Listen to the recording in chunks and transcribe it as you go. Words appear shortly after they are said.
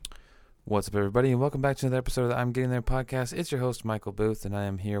What's up, everybody, and welcome back to another episode of the I'm Getting There podcast. It's your host, Michael Booth, and I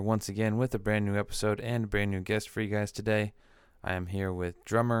am here once again with a brand new episode and a brand new guest for you guys today. I am here with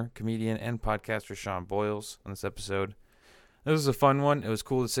drummer, comedian, and podcaster Sean Boyles on this episode. This was a fun one. It was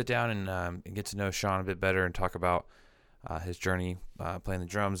cool to sit down and get to know Sean a bit better and talk about his journey playing the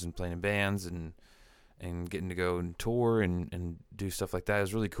drums and playing in bands and getting to go and tour and do stuff like that. It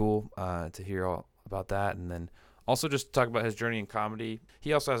was really cool to hear all about that, and then also just talk about his journey in comedy.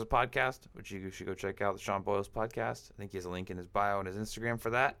 He also has a podcast, which you should go check out, the Sean Boyles podcast. I think he has a link in his bio and his Instagram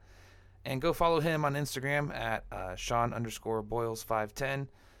for that. And go follow him on Instagram at Sean_Boyles510.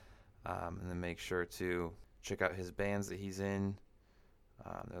 And then make sure to check out his bands that he's in.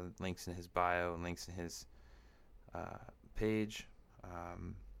 There are links in his bio and links in his page.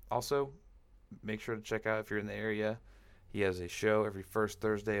 Also, make sure to check out, if you're in the area, he has a show every first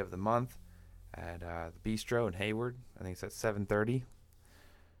Thursday of the month at the Bistro in Hayward. I think it's at 7:30.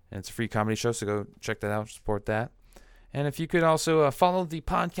 And it's a free comedy show, so go check that out, support that. And if you could also follow the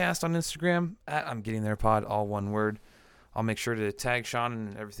podcast on Instagram at I'm Getting There Pod, all one word. I'll make sure to tag Sean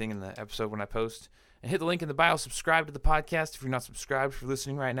and everything in the episode when I post. And hit the link in the bio, subscribe to the podcast. If you're not subscribed, if you're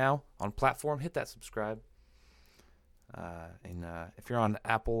listening right now on platform, hit that subscribe. And if you're on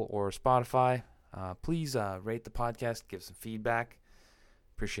Apple or Spotify, please rate the podcast, give some feedback.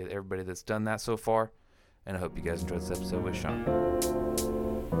 Appreciate everybody that's done that so far, and I hope you guys enjoyed this episode with Sean.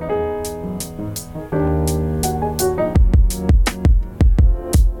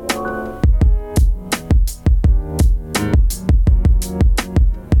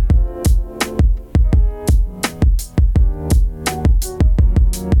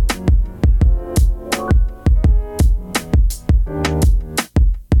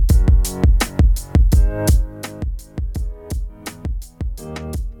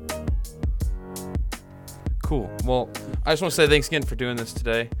 Cool. Well, I just want to say thanks again for doing this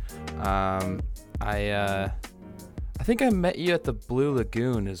today. I think I met you at the Blue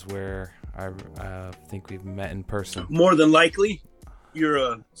Lagoon is where I think we've met in person. More than likely. You're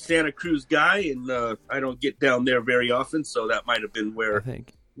a Santa Cruz guy, and I don't get down there very often, so that might have been where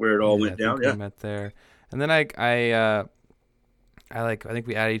it all went down. Yeah, we met there, and then I think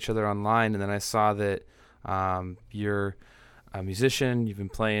we added each other online, and then I saw that you're a musician. You've been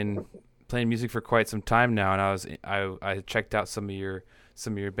playing music for quite some time now, and I checked out some of your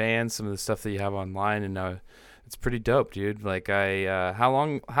bands, some of the stuff that you have online, and it's pretty dope, dude. Like how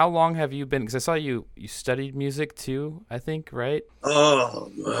long have you been? Because I saw you studied music too, I think, right?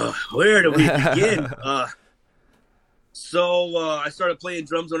 Oh, where do we begin? So I started playing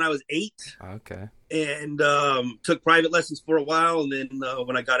drums when I was 8. Okay. And took private lessons for a while, and then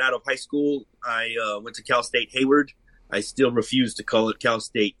when I got out of high school, I went to Cal State Hayward. I still refuse to call it Cal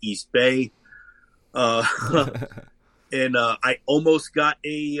State East Bay. And I almost got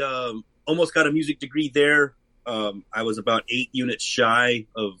a music degree there. I was about 8 units shy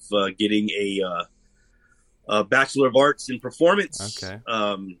of getting a Bachelor of Arts in Performance. Okay.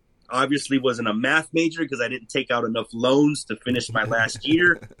 Obviously wasn't a math major because I didn't take out enough loans to finish my last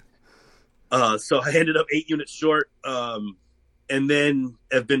year. So I ended up 8 units short. And then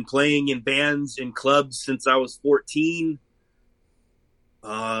have been playing in bands in clubs since I was 14.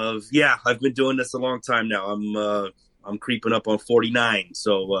 I've been doing this a long time now. I'm creeping up on 49,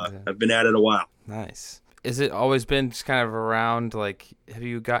 so I've been at it a while. Nice. Is it always been just kind of around? Like, have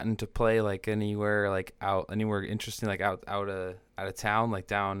you gotten to play like anywhere, like anywhere interesting, like out of town, like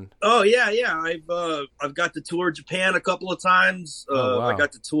down? Oh yeah. I've got to tour Japan a couple of times. Wow. I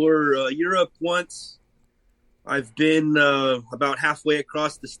got to tour Europe once. I've been about halfway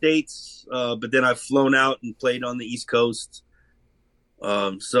across the States, but then I've flown out and played on the East Coast.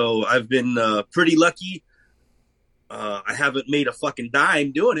 So I've been pretty lucky. I haven't made a fucking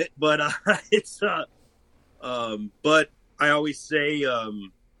dime doing it, but but I always say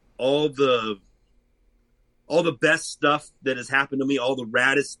all the best stuff that has happened to me, all the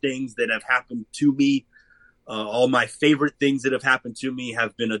raddest things that have happened to me, all my favorite things that have happened to me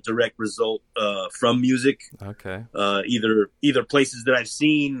have been a direct result from music. Okay. Either places that I've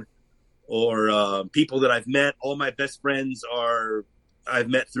seen or people that I've met. All my best friends I've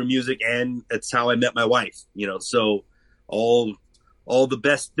met through music, and it's how I met my wife. So all the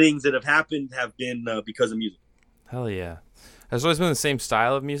best things that have happened have been because of music. Hell yeah. Has it always been the same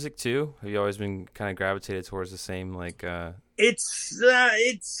style of music too? Have you always been kind of gravitated towards the same like?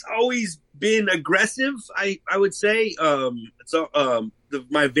 It's always been aggressive. I would say.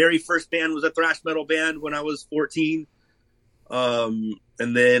 My very first band was a thrash metal band when I was 14, and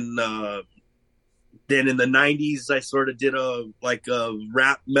then in the 90s I sort of did a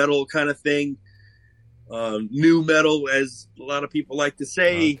rap metal kind of thing. new metal, as a lot of people like to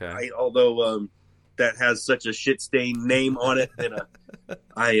say. Okay. Although that has such a shit stained name on it that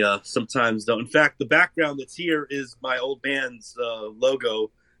I sometimes don't. In fact, the background that's here is my old band's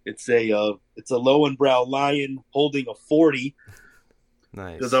logo. It's a Lowenbrow lion holding a 40.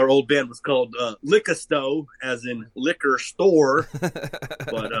 Nice. Because our old band was called Lickasto, as in liquor store.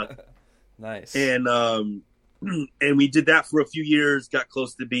 But nice. And we did that for a few years, got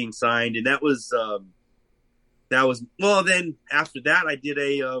close to being signed, and that was well. Then after that, I did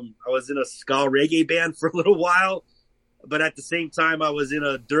I was in a ska reggae band for a little while, but at the same time, I was in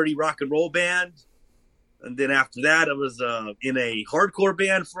a dirty rock and roll band, and then after that, I was in a hardcore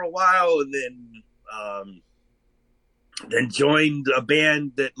band for a while, and then joined a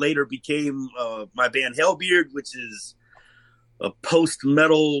band that later became my band Hellbeard, which is a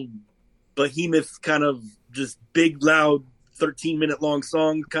post-metal behemoth kind of just big, loud, 13-minute long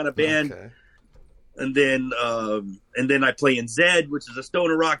song kind of band. Okay. And then I play in Zed, which is a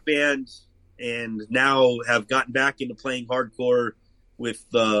stoner rock band, and now have gotten back into playing hardcore with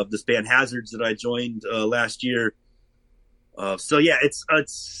this band Hazards that I joined last year. So yeah,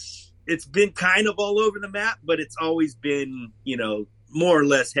 it's been kind of all over the map, but it's always been, more or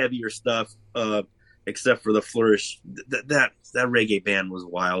less heavier stuff, except for the Flourish. That reggae band was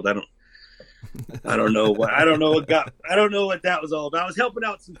wild. I don't know what that was all about. I was helping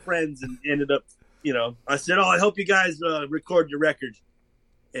out some friends and ended up, I said, I hope you guys record your record.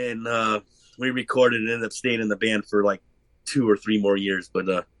 And we recorded and ended up staying in the band for like 2 or 3 more years,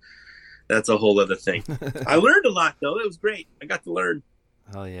 but that's a whole other thing. I learned a lot though. It was great. I got to learn.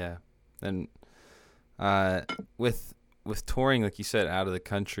 Hell yeah. And with touring, like you said, out of the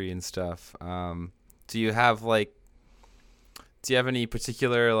country and stuff, do you have any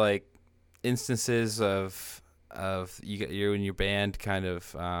particular like instances of you and your band kind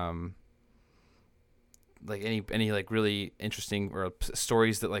of like any like really interesting or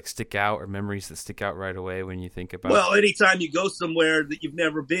stories that like stick out or memories that stick out right away when you think about? Well, anytime you go somewhere that you've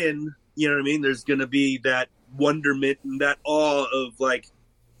never been, you know what I mean? There's going to be that wonderment and that awe of like,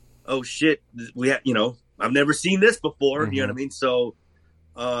 oh shit, I've never seen this before. Mm-hmm. You know what I mean? So,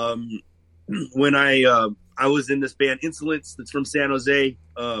 when I was in this band Insolence that's from San Jose,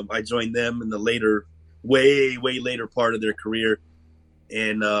 I joined them in the way later part of their career.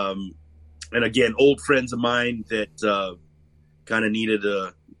 And again, old friends of mine that, kind of needed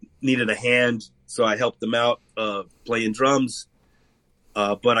a hand. So I helped them out, playing drums.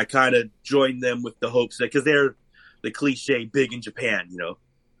 But I kind of joined them with the hopes that, cause they're the cliche big in Japan,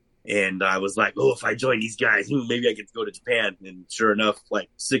 And I was like, if I join these guys, maybe I get to go to Japan. And sure enough, like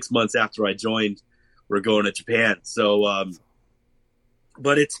 6 months after I joined, we're going to Japan. So,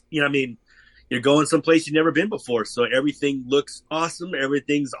 but it's, you're going someplace you've never been before. So everything looks awesome.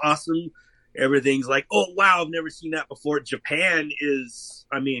 Everything's awesome. Everything's like, oh, wow, I've never seen that before. Japan is,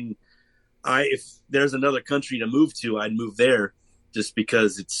 if there's another country to move to, I'd move there just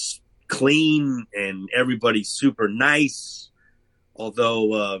because it's clean and everybody's super nice.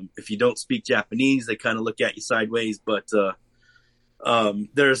 Although, if you don't speak Japanese, they kind of look at you sideways, but,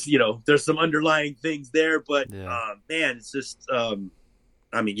 there's some underlying things there, but, yeah. Man, it's just,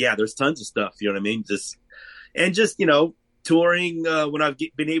 there's tons of stuff, you know what I mean? Just touring, when I've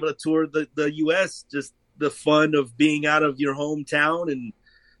been able to tour the US, just the fun of being out of your hometown and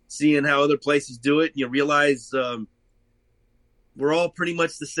seeing how other places do it. And you realize, we're all pretty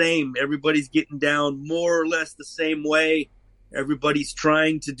much the same. Everybody's getting down more or less the same way. Everybody's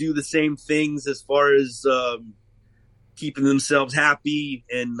trying to do the same things as far as keeping themselves happy,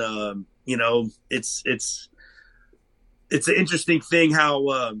 and it's an interesting thing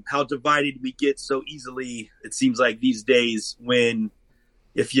how divided we get so easily. It seems like these days, when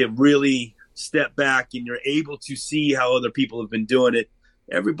if you really step back and you're able to see how other people have been doing it,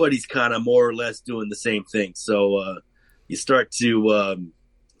 everybody's kind of more or less doing the same thing. So you start to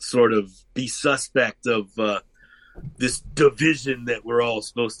sort of be suspect of this division that we're all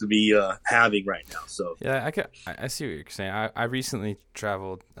supposed to be having right now. So yeah, I see what you're saying. I recently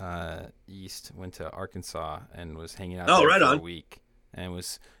traveled east, went to Arkansas, and was hanging out there for a week. And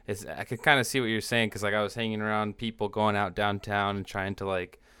I could kind of see what you're saying, because like I was hanging around people going out downtown and trying to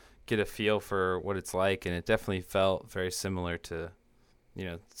like get a feel for what it's like, and it definitely felt very similar to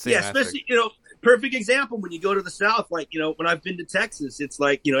especially perfect example when you go to the South. Like when I've been to Texas, it's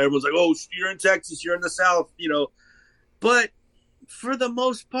like everyone's like, oh, you're in Texas, you're in the South, but for the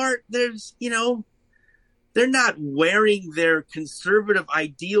most part, there's they're not wearing their conservative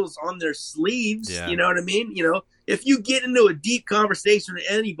ideals on their sleeves. Yeah. You know what I mean? If you get into a deep conversation with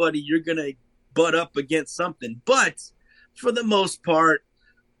anybody, you're gonna butt up against something. But for the most part,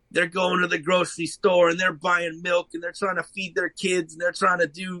 they're going to the grocery store and they're buying milk and they're trying to feed their kids and they're trying to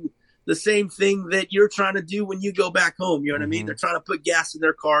do the same thing that you're trying to do when you go back home. You know what I mean? They're trying to put gas in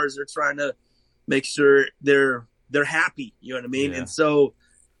their cars. They're trying to make sure they're happy. You know what I mean? Yeah. And so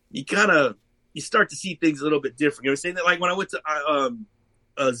you start to see things a little bit different. You know what I'm saying? That like when I went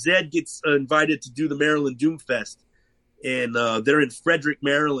to Zed gets invited to do the Maryland Doom Fest, and they're in Frederick,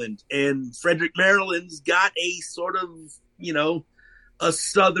 Maryland, and Frederick, Maryland's got a sort of, you know, a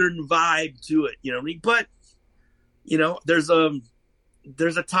southern vibe to it. You know what I mean? But you know, there's a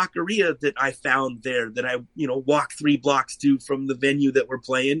taqueria that I found there that I, you know, walked 3 blocks to from the venue that we're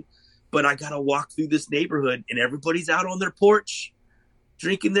playing. But I got to walk through this neighborhood and everybody's out on their porch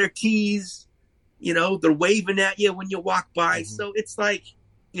drinking their teas. You know, they're waving at you when you walk by. So it's like,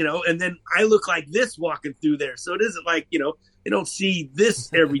 you know, and then I look like this walking through there. So it isn't like, you know, you don't see this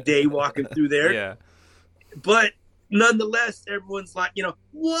every day walking through there. Yeah. But nonetheless, everyone's like, you know,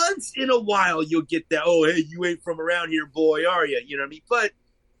 once in a while you'll get that, oh, hey, you ain't from around here, boy, are you? You know what I mean? But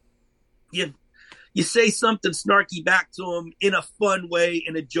you say something snarky back to them in a fun way,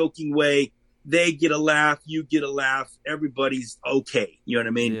 in a joking way. They get a laugh, you get a laugh. Everybody's okay. You know what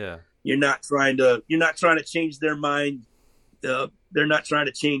I mean? Yeah. You're not trying to change their mind. They're not trying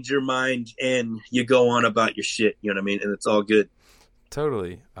to change your mind, and you go on about your shit. You know what I mean? And it's all good.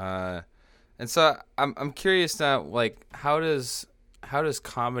 Totally. And so I'm curious now, like how does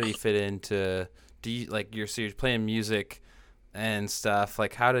comedy fit into, do you like you're playing music and stuff,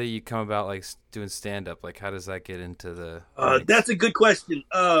 like how do you come about like doing stand up? Like how does that get into the That's a good question.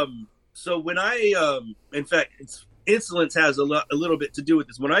 So when I in fact Insolence has a little bit to do with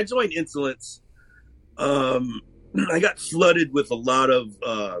this. When I joined Insolence, I got flooded with a lot of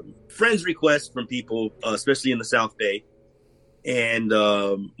friends requests from people, especially in the South Bay. And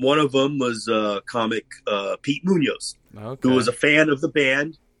one of them was comic Pete Munoz, who was a fan of the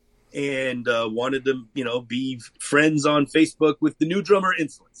band and wanted to, you know, be friends on Facebook with the new drummer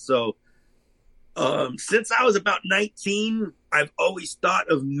Insolence. So since I was about 19, I've always thought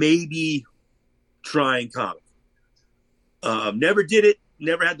of maybe trying comedy. Never did it,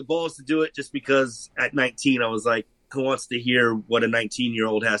 never had the balls to do it, just because at 19 I was like, who wants to hear what a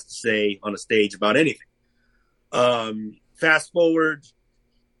 19-year-old has to say on a stage about anything? Fast forward,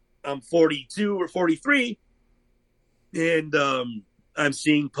 I'm 42 or 43, and I'm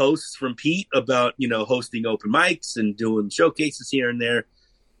seeing posts from Pete about, you know, hosting open mics and doing showcases here and there.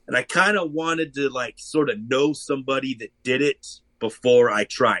 And I kind of wanted to like sort of know somebody that did it before I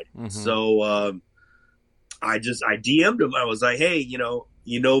tried. So I DM'd him. I was like, hey, you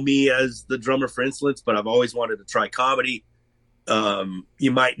know me as the drummer for Insolence, but I've always wanted to try comedy.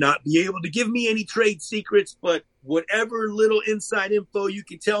 You might not be able to give me any trade secrets, but whatever little inside info you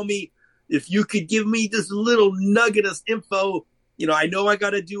can tell me, if you could give me this little nugget of info, you know I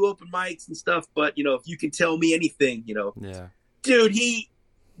got to do open mics and stuff, but, you know, if you can tell me anything, you know. Yeah. Dude, he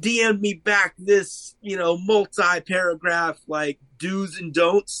DM'd me back this, you know, multi-paragraph, like, do's and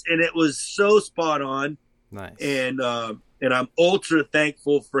don'ts, and it was so spot on. Nice. And I'm ultra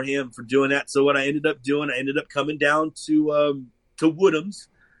thankful for him for doing that. So what I ended up doing, I ended up coming down to Woodham's,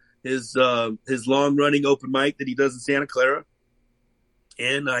 his long running open mic that he does in Santa Clara.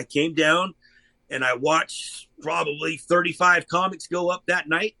 And I came down and I watched probably 35 comics go up that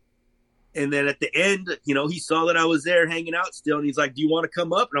night. And then at the end, you know, he saw that I was there hanging out still, and he's like, do you want to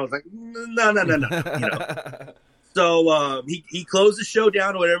come up? And I was like, no. You know. So he closed the show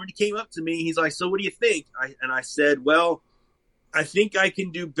down or whatever, and he came up to me. He's like, so what do you think? And I said, well, I think I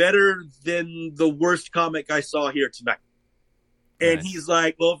can do better than the worst comic I saw here tonight. And nice. He's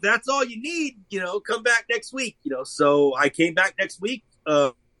like, well, if that's all you need, you know, come back next week. You know, so I came back next week.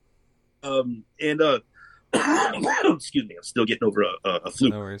 Excuse me, I'm still getting over a flu.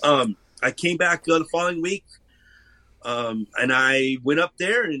 No worries. I came back the following week, and I went up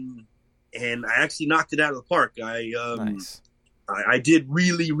there and I actually knocked it out of the park. Nice. I did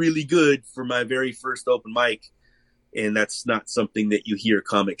really, really good for my very first open mic, and that's not something that you hear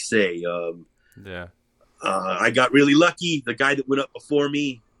comics say. Yeah. I got really lucky. The guy that went up before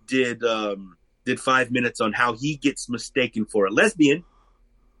me did 5 minutes on how he gets mistaken for a lesbian.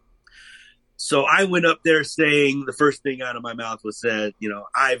 So I went up there saying, the first thing out of my mouth was said, you know,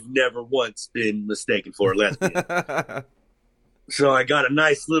 I've never once been mistaken for a lesbian. So I got a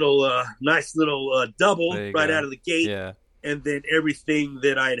nice little double right out of the gate. Yeah. And then everything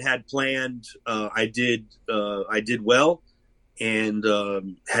that I had planned, I did well, and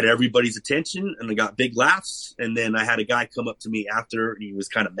had everybody's attention, and I got big laughs. And then I had a guy come up to me after, and he was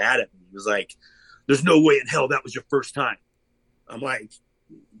kind of mad at me. He was like, there's no way in hell that was your first time. I'm like,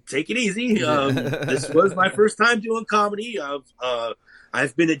 take it easy. This was my first time doing comedy.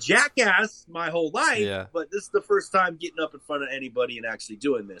 I've been a jackass my whole life, Yeah. but this is the first time getting up in front of anybody and actually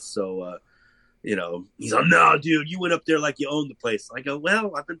doing this. So, he's like, no, dude, you went up there like you owned the place. I go,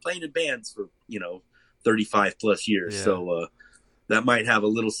 well, I've been playing in bands for, 35 plus years. Yeah. So, that might have a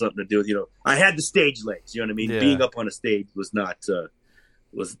little something to do with, I had the stage legs, you know what I mean? Yeah. Being up on a stage was not,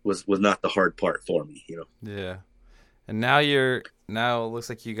 was not the hard part for me, Yeah. And now it looks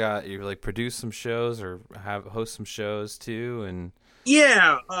like you like produce some shows or host some shows too. And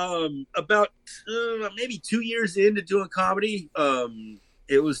Yeah. About maybe 2 years into doing comedy,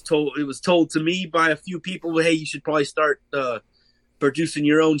 it was told to me by a few people, hey, you should probably start producing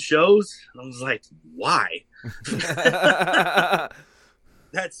your own shows. I was like, why?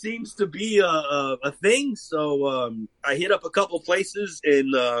 That seems to be a thing. So I hit up a couple places,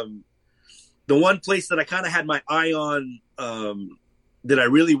 and the one place that I kind of had my eye on that I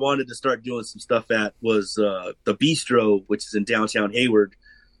really wanted to start doing some stuff at was the Bistro, which is in downtown Hayward,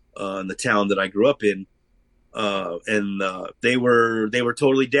 in the town that I grew up in. And they were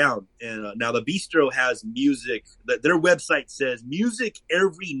totally down. And now the Bistro has music. Their website says music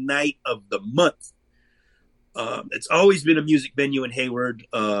every night of the month. It's always been a music venue in Hayward.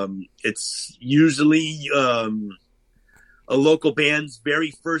 It's usually a local band's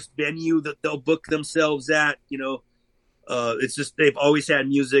very first venue that they'll book themselves at. It's just they've always had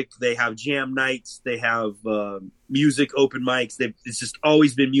music. They have jam nights. They have music open mics. It's just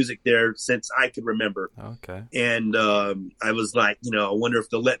always been music there since I could remember. Okay. And I was like, I wonder if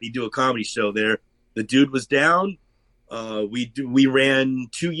they'll let me do a comedy show there. The dude was down. We ran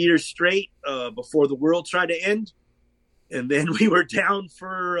 2 years straight before the world tried to end, and then we were down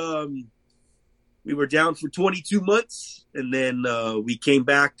for 22 months, and then we came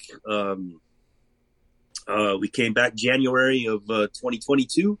back. We came back January of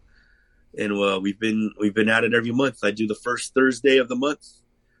 2022, and we've been at it every month. I do the first Thursday of the month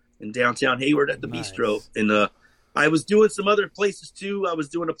in downtown Hayward at the Bistro, and I was doing some other places too. I was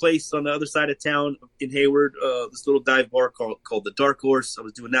doing a place on the other side of town in Hayward, this little dive bar called the Dark Horse. I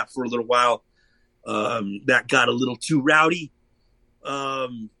was doing that for a little while. That got a little too rowdy.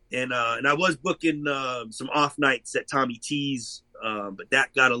 And I was booking some off nights at Tommy T's, but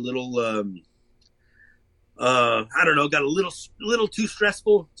that got a little, I don't know, got a little too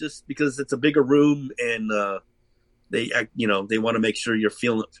stressful just because it's a bigger room, and they want to make sure you're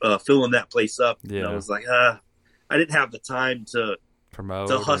filling that place up. Yeah. And I was like, I didn't have the time to promote,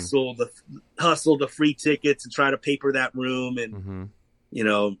 to hustle the free tickets and try to paper that room. And,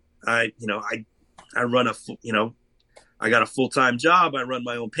 I run I got a full-time job. I run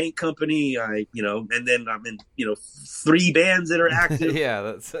my own paint company. And then I'm in, 3 bands that are active. Yeah.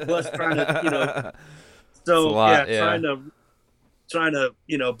 That's plus trying to, so lot, trying to,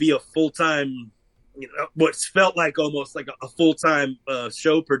 be a full-time, what felt like almost like a full-time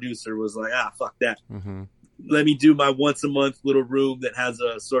show producer was like, fuck that. Mm-hmm. Let me do my once a month little room that has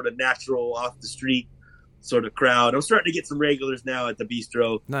a sort of natural off the street sort of crowd. I'm starting to get some regulars now at the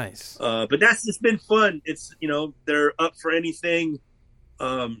Bistro. Nice. But that's just been fun. It's, they're up for anything.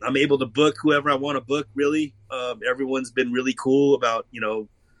 I'm able to book whoever I want to book, really. Everyone's been really cool about,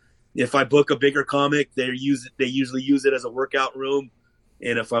 if I book a bigger comic, they usually use it as a workout room.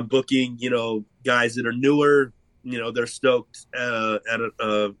 And if I'm booking, guys that are newer, they're stoked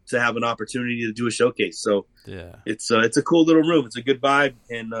to have an opportunity to do a showcase. So yeah, it's a cool little room. It's a good vibe,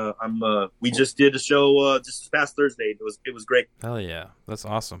 and we just did a show just this past Thursday. It was great. Hell yeah, that's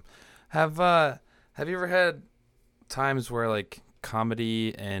awesome. Have you ever had times where like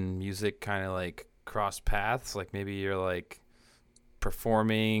comedy and music kind of like cross paths? Like maybe you're like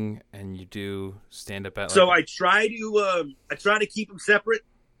performing and you do stand up at. So I try to keep them separate.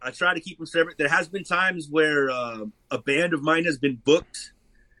 There has been times where a band of mine has been booked,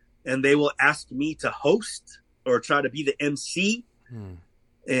 and they will ask me to host or try to be the MC.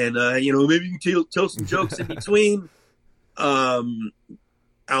 And maybe you can tell some jokes in between.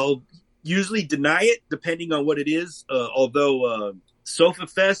 I'll usually deny it depending on what it is. Although Sofa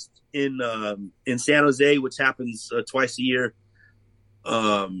Fest in San Jose, which happens twice a year,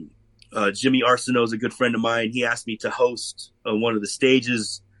 Jimmy Arsenault is a good friend of mine. He asked me to host one of the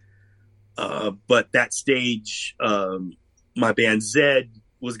stages. But that stage, my band Zed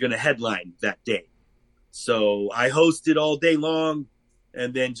was going to headline that day. So I hosted all day long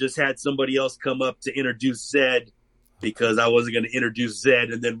and then just had somebody else come up to introduce Zed because I wasn't going to introduce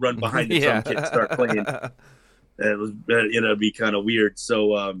Zed and then run behind the drum kit and start playing. It was, it'd be kind of weird.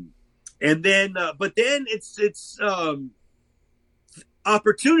 So, but then it's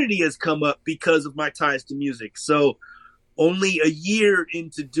opportunity has come up because of my ties to music. So, only a year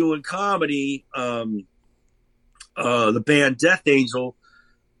into doing comedy, the band Death Angel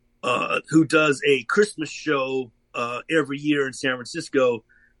who does a Christmas show every year in San Francisco,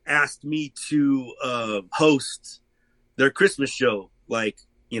 asked me to host their Christmas show. Like,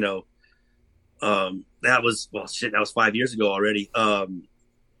 that was, well, shit, that was 5 years ago already.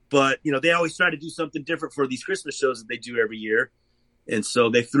 But, they always try to do something different for these Christmas shows that they do every year. And so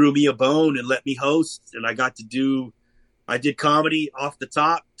they threw me a bone and let me host. And I did comedy off the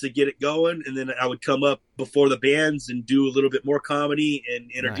top to get it going. And then I would come up before the bands and do a little bit more comedy and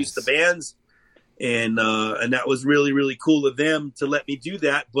introduce the bands. And that was really, really cool of them to let me do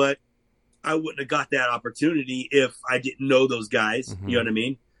that. But I wouldn't have got that opportunity if I didn't know those guys. Mm-hmm. You know what I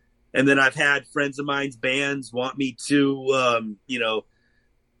mean? And then I've had friends of mine's bands want me to,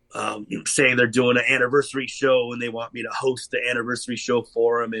 say they're doing an anniversary show and they want me to host the anniversary show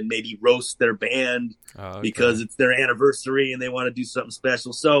for them and maybe roast their band because it's their anniversary and they want to do something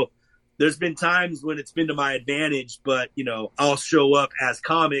special. So there's been times when it's been to my advantage, but, I'll show up as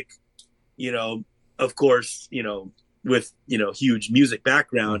comic, of course, with, huge music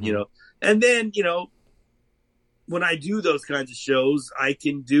background, mm-hmm. And then, when I do those kinds of shows, I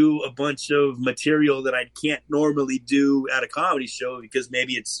can do a bunch of material that I can't normally do at a comedy show because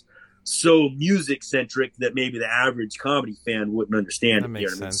maybe it's so music centric that maybe the average comedy fan wouldn't understand. That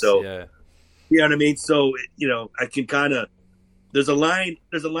makes sense. So, yeah. You know what I mean? So, I can there's a line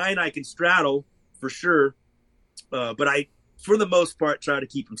I can straddle for sure. But I, for the most part, try to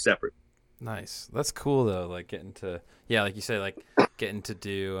keep them separate. Nice. That's cool though. Like getting to, like you say, like getting to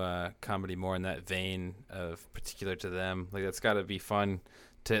do comedy more in that vein of particular to them. Like that's got to be fun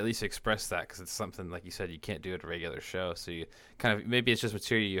to at least express that because it's something like you said you can't do at a regular show. So you kind of maybe it's just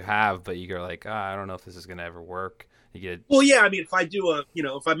material you have, but you're like, I don't know if this is gonna ever work. Well, yeah. I mean, if I do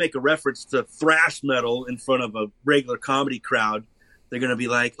if I make a reference to thrash metal in front of a regular comedy crowd, they're gonna be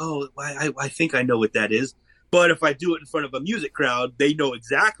like, oh, I think I know what that is. But if I do it in front of a music crowd, they know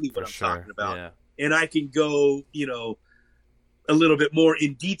exactly what I'm talking about. Yeah. And I can go, a little bit more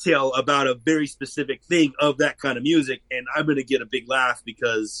in detail about a very specific thing of that kind of music. And I'm going to get a big laugh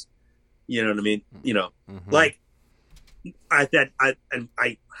because, you know what I mean? Mm-hmm. Like did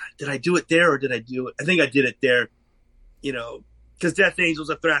I do it there or did I do it? I think I did it there, because Death Angel's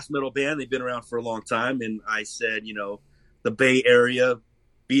a thrash metal band. They've been around for a long time. And I said, the Bay Area,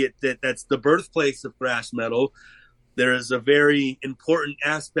 be it that's the birthplace of thrash metal, there is a very important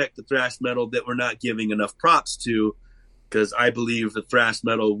aspect of thrash metal that we're not giving enough props to, because I believe that thrash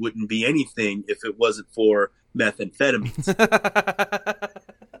metal wouldn't be anything if it wasn't for methamphetamines.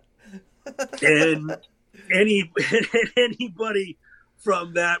 And anybody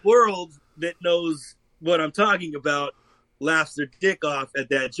from that world that knows what I'm talking about laughs their dick off at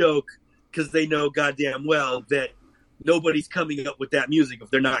that joke because they know goddamn well that nobody's coming up with that music if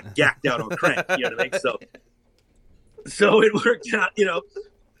they're not gacked out on crank. You know what I mean? So it worked out,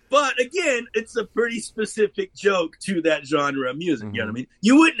 But again, it's a pretty specific joke to that genre of music. Mm-hmm. You know what I mean?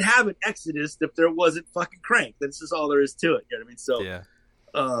 You wouldn't have an Exodus if there wasn't fucking crank. That's just all there is to it. You know what I mean? So, yeah.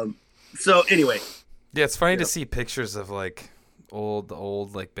 So anyway. Yeah, it's funny to see pictures of like old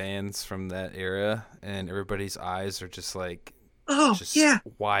like bands from that era, and everybody's eyes are just like.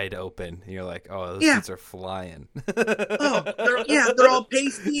 Wide open. And you're like, those kids are flying. They're all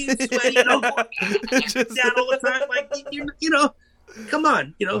pasty and sweaty, down all the time. Like, come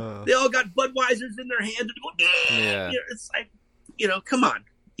on, they all got Budweisers in their hands. Yeah, it's like, come on,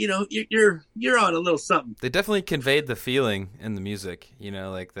 you're on a little something. They definitely conveyed the feeling in the music.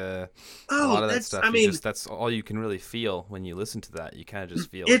 Like a lot of that stuff. That's all you can really feel when you listen to that. You kind of just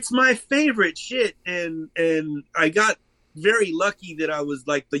feel. It's my favorite shit, and I got very lucky that I was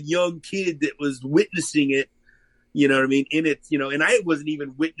like the young kid that was witnessing it, you know what I mean? In it, and I wasn't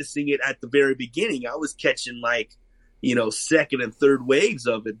even witnessing it at the very beginning. I was catching like, second and third waves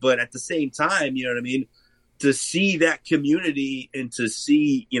of it. But at the same time, you know what I mean? To see that community and to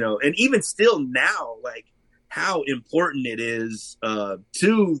see, and even still now, like how important it is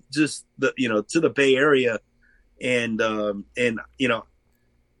to just the, to the Bay Area. And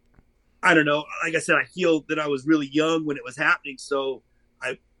I don't know. Like I said, I feel that I was really young when it was happening. So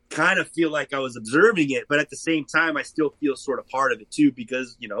I kind of feel like I was observing it. But at the same time, I still feel sort of part of it, too,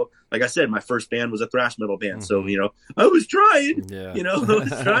 because, like I said, my first band was a thrash metal band. Mm-hmm. So, I was trying, yeah. I was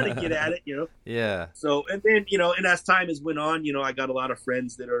trying to get at it, Yeah. So, and then, and as time has went on, I got a lot of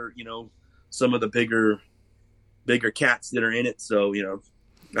friends that are, some of the bigger cats that are in it. So,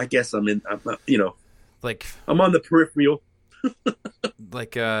 I guess I'm like I'm on the peripheral.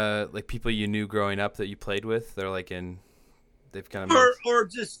 like people you knew growing up that you played with, they've kind of or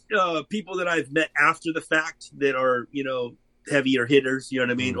just people that I've met after the fact that are heavier hitters, you know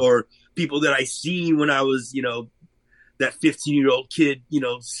what I mean? Or people that I seen when I was that 15-year-old kid,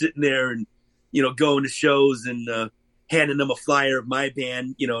 sitting there and, going to shows and handing them a flyer of my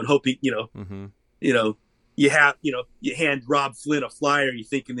band, and hoping, Mm-hmm. you know, you hand Rob Flynn a flyer, you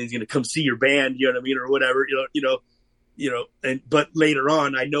thinking he's going to come see your band, you know what I mean, or whatever, but later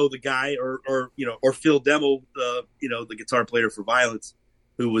on, I know the guy or Phil Demo, the guitar player for Violence,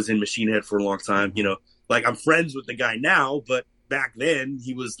 who was in Machine Head for a long time, like I'm friends with the guy now, but back then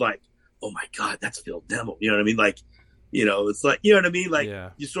he was like, oh my God, that's Phil Demo. You know what I mean? Like, it's like, you know what I mean? Like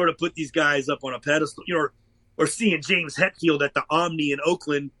you sort of put these guys up on a pedestal, or seeing James Hetfield at the Omni in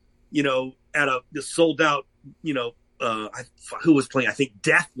Oakland, at the sold out, who was playing? I think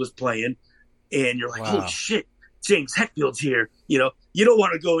Death was playing, and you're like, holy shit, James Hetfield's here. You don't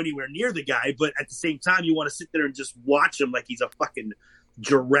want to go anywhere near the guy, but at the same time, you want to sit there and just watch him like he's a fucking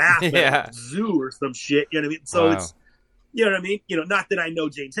giraffe at a zoo or some shit. You know what I mean? So it's, you know what I mean? Not that I know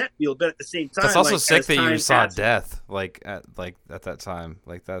James Hetfield, but at the same time, that's also like, sick that you saw Death at that time.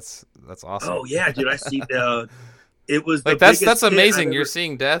 Like that's awesome. Oh yeah, dude, I see. It was like that's amazing. You're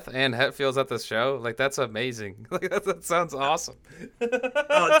seeing Death and Hetfield's at the show. Like that's amazing. Like that sounds awesome.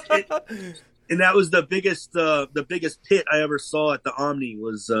 And that was the biggest pit I ever saw at the Omni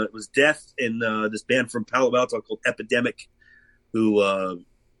was Death and this band from Palo Alto called Epidemic, who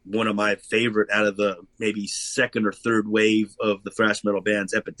one of my favorite out of the maybe second or third wave of the thrash metal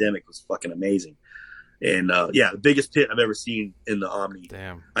bands. Epidemic was fucking amazing. And the biggest pit I've ever seen in the Omni.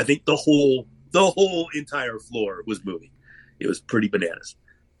 Damn. I think the whole entire floor was moving. It was pretty bananas.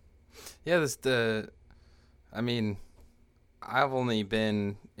 Yeah, I've only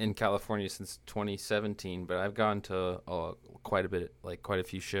been in California since 2017, but I've gone to quite a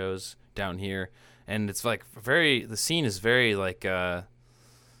few shows down here, and it's like the scene is very like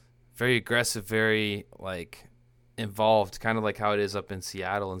very aggressive, very like involved, kind of like how it is up in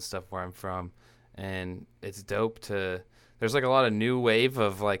Seattle and stuff where I'm from. And it's dope there's like a lot of new wave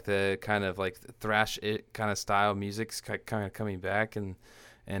of like the kind of like thrash kind of style music's kind of coming back, and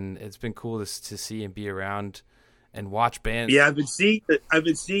it's been cool to see and be around and watch bands. Yeah, I've been seeing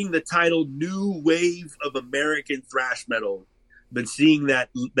the title "New Wave of American Thrash Metal." Been seeing that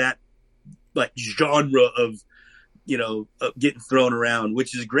like genre of getting thrown around,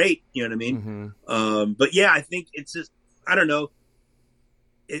 which is great. You know what I mean? Mm-hmm. But yeah, I think it's just, I don't know.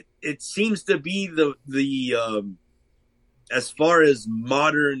 It seems to be the as far as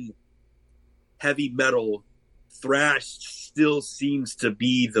modern heavy metal, thrash still seems to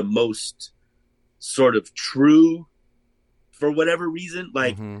be the most sort of true for whatever reason.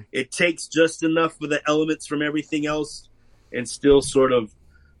 Like it takes just enough of the elements from everything else and still sort of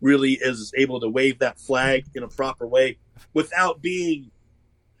really is able to wave that flag in a proper way without being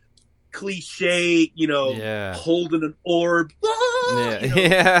cliche, holding an orb,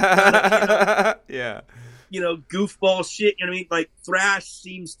 goofball shit. You know what I mean? Like thrash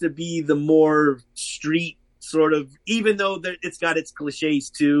seems to be the more street sort of, even though it's got its cliches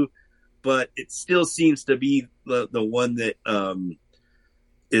too, but it still seems to be the one that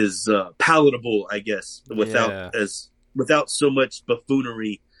is palatable, I guess, without so much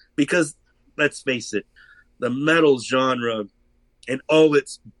buffoonery. Because let's face it, the metal genre and all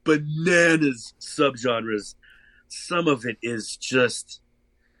its bananas subgenres, some of it is just,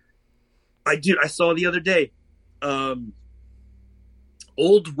 I saw the other day,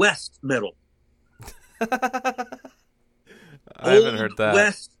 Old West metal. I haven't heard that. Old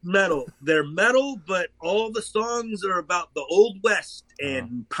West metal. They're metal, but all the songs are about the Old West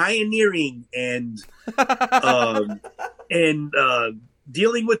and pioneering and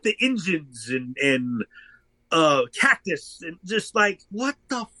dealing with the Indians and Cactus, and just like, what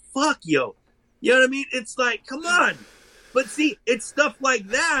the fuck, yo? You know what I mean? It's like, come on. But see, it's stuff like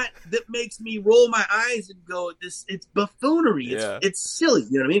that makes me roll my eyes and go, it's buffoonery. It's silly.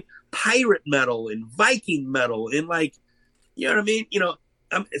 You know what I mean? Pirate metal and Viking metal and like, you know what I mean?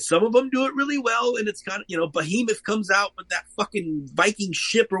 Some of them do it really well, and it's kind of, Behemoth comes out with that fucking Viking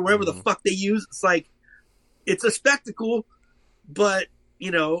ship or whatever the fuck they use. It's like, it's a spectacle, but,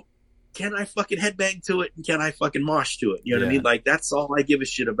 can I fucking headbang to it and can I fucking mosh to it? You know what I mean? Like, that's all I give a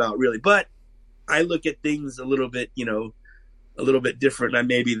shit about, really. But I look at things a little bit, a little bit different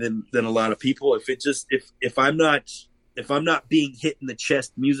maybe than a lot of people. If I'm not being hit in the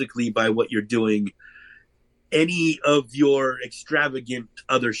chest musically by what you're doing, any of your extravagant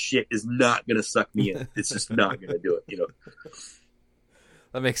other shit is not going to suck me in. It's just not going to do it,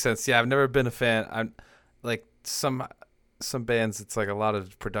 That makes sense. Yeah, I've never been a fan. I'm like some bands, it's like a lot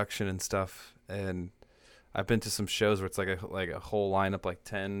of production and stuff, and I've been to some shows where it's like a whole lineup, like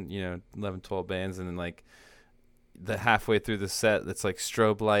 10, 11, 12 bands, and then like the halfway through the set, it's like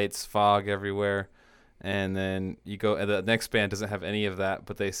strobe lights, fog everywhere, and then you go, and the next band doesn't have any of that,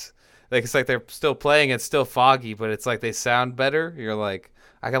 but like it's like they're still playing, it's still foggy, but it's like they sound better. You're like,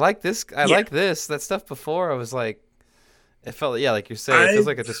 I like this, like this. That stuff before, I was like, it felt, like you're saying, it feels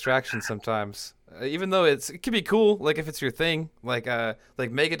like a distraction sometimes. Even though it can be cool, like if it's your thing. Like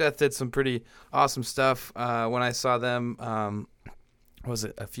Megadeth did some pretty awesome stuff when I saw them. Was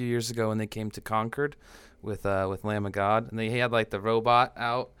it a few years ago when they came to Concord with Lamb of God, and they had like the robot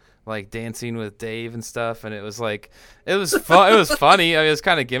out, like dancing with Dave and stuff, and it was like, it was fun. It was funny. I mean, it was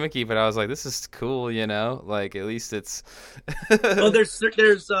kind of gimmicky, but I was like, this is cool, like at least it's. Well, there's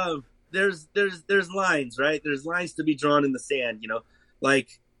lines, right? There's lines to be drawn in the sand,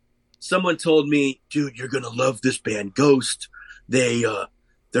 like someone told me, dude, you're gonna love this band Ghost. They're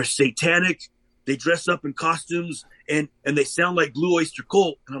satanic. They dress up in costumes and they sound like Blue Oyster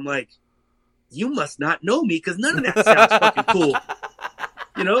Cult. And I'm like, you must not know me, because none of that sounds fucking cool.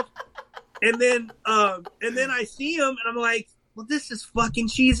 And then I see him and I'm like, well, this is fucking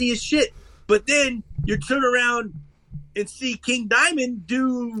cheesy as shit. But then you turn around and see King Diamond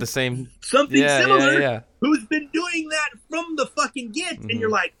do the same something similar, who's been doing that from the fucking get, and you're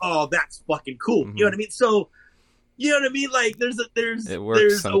like, oh, that's fucking cool. You know what I mean? So, you know what I mean? Like there's a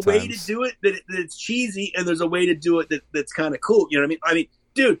way to do it that it's cheesy, and there's a way to do it that's kind of cool. You know what I mean? I mean,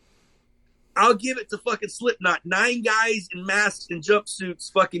 dude, I'll give it to fucking Slipknot. 9 guys in masks and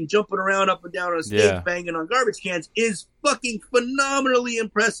jumpsuits fucking jumping around up and down on a stage banging on garbage cans is fucking phenomenally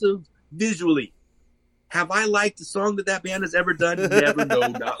impressive visually. Have I liked a song that band has ever done? Never, no,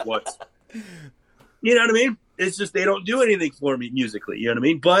 not once. You know what I mean? It's just they don't do anything for me musically. You know what I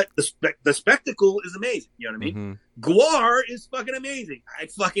mean? But the spectacle is amazing. You know what I mean? Gwar is fucking amazing. I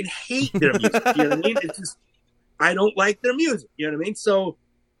fucking hate their music. You know what I mean? It's just, I don't like their music. You know what I mean? So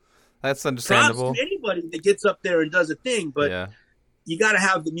that's understandable. Props to anybody that gets up there and does a thing, but you got to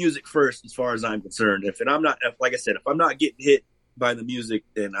have the music first, as far as I'm concerned. Like I said, if I'm not getting hit by the music,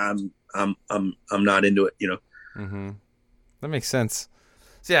 then I'm not into it. That makes sense.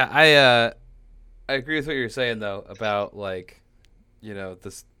 So yeah, I agree with what you're saying though about like,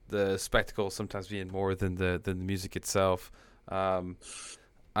 the spectacle sometimes being more than the music itself. I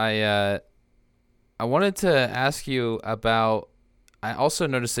wanted to ask you about. I also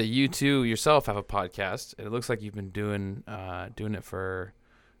noticed that you too yourself have a podcast, and it looks like you've been doing it for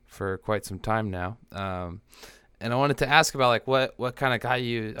quite some time now. And I wanted to ask about like what kind of got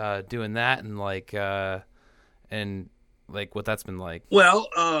you doing that, and like what that's been like. Well,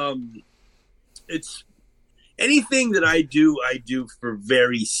 it's anything that I do for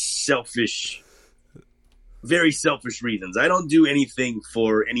very selfish reasons. I don't do anything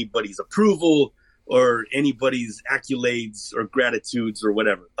for anybody's approval or anybody's accolades or gratitudes or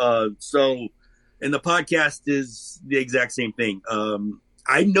whatever. And the podcast is the exact same thing.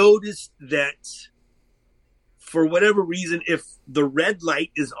 I noticed that for whatever reason, if the red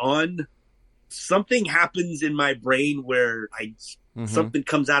light is on, something happens in my brain where something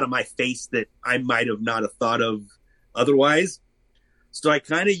comes out of my face that I might have not have thought of otherwise. So I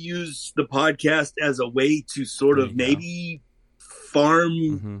kind of use the podcast as a way to sort of maybe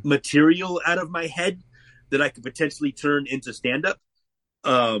farm material out of my head that I could potentially turn into stand-up.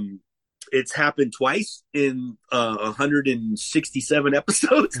 It's happened twice in 167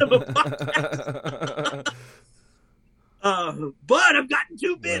 episodes of a podcast. But I've gotten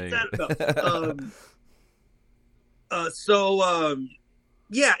 2 bits out of it.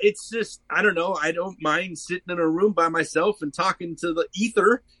 Yeah, it's just, I don't know. I don't mind sitting in a room by myself and talking to the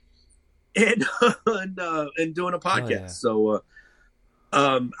ether and doing a podcast. So,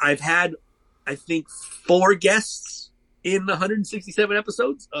 I've had, I think, 4 guests in 167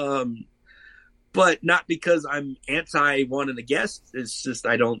 episodes. But not because I'm anti wanting a guest. It's just,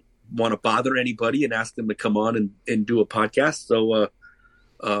 I don't want to bother anybody and ask them to come on and do a podcast.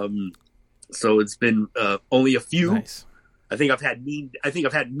 So it's been only a few. Nice. I think I've had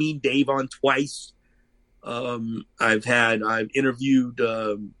Mean Dave on twice. I've interviewed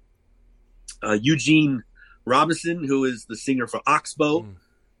Eugene Robinson, who is the singer for Oxbow.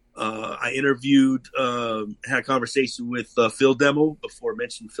 I interviewed, had a conversation with Phil Demmel, before I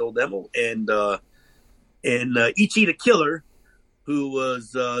mentioned Phil Demmel, and Ichi the Killer, who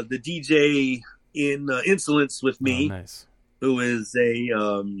was the DJ in Insolence with me, nice. Who is a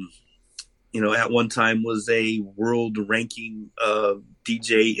at one time was a world ranking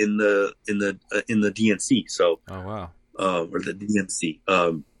DJ in the DNC. So or the DNC.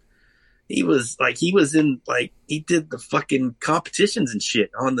 He did the fucking competitions and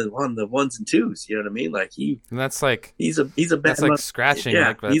shit on the 1s and 2s. You know what I mean? Like and that's like he's a bad that's like scratching. Yeah,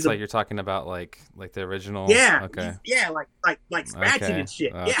 like that's like you're talking about like the original. Yeah. Okay. Yeah, like scratching and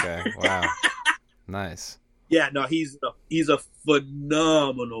shit. Okay. Yeah. Wow. Nice. Yeah, no, he's a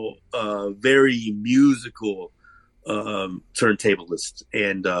phenomenal, very musical turntablist,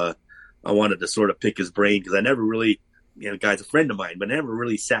 and I wanted to sort of pick his brain because I never really, guy's a friend of mine, but I never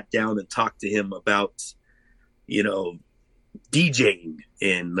really sat down and talked to him about, DJing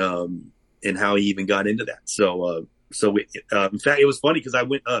and how he even got into that. So in fact, it was funny because I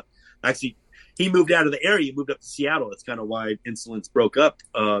went actually. He moved out of the area. He moved up to Seattle. That's kind of why Insolence broke up.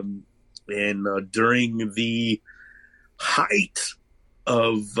 And during the height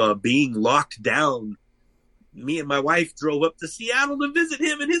of being locked down, me and my wife drove up to Seattle to visit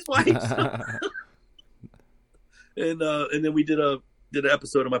him and his wife. and then we did an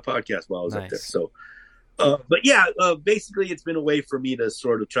episode of my podcast while I was up there. So, but yeah, basically it's been a way for me to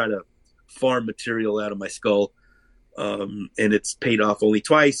sort of try to farm material out of my skull. And it's paid off only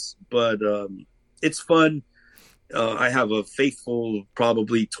twice, but it's fun. I have a faithful,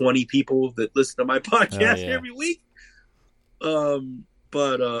 probably 20 people that listen to my podcast every week.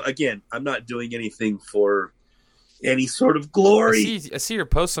 But again, I'm not doing anything for any sort of glory. I see your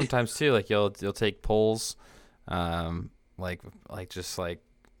posts sometimes too. Like you'll take polls, like I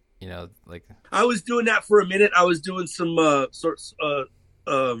was doing that for a minute. I was doing some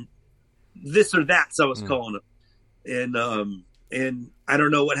this or that, so I was calling it, and I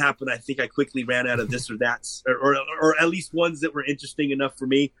don't know what happened. I think I quickly ran out of this or that, or at least ones that were interesting enough for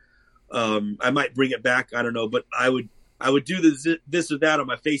me. I might bring it back. I don't know, but I would do this or that on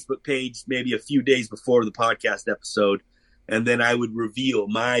my Facebook page maybe a few days before the podcast episode, and then I would reveal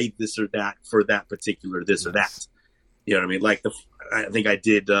my this or that for that particular this or that. You know what I mean? Like I think I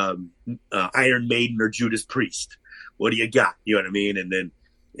did Iron Maiden or Judas Priest. What do you got? You know what I mean? And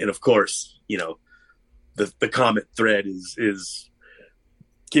of course, the comment thread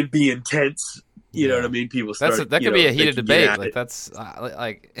can be intense. You know what I mean? People start. That could be a heated debate. Like that's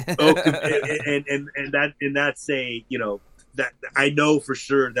like. and that's a that I know for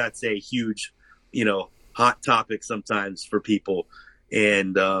sure that's a huge hot topic sometimes for people.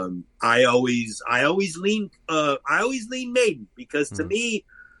 And I always lean Maiden, because to me,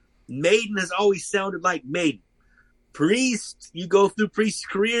 Maiden has always sounded like Maiden. Priest, you go through Priest's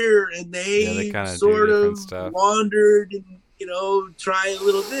career, and they sort of wandered and try a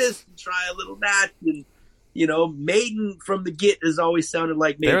little this and try a little that, and Maiden from the get has always sounded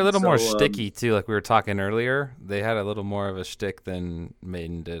like Maiden. They're a little more sticky too, like we were talking earlier. They had a little more of a shtick than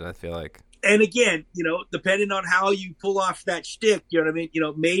Maiden did, I feel like. And again, depending on how you pull off that shtick, you know what I mean?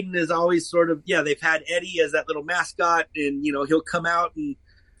 Maiden is always sort of, they've had Eddie as that little mascot, and, he'll come out and,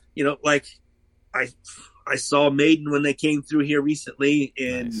 like I saw Maiden when they came through here recently,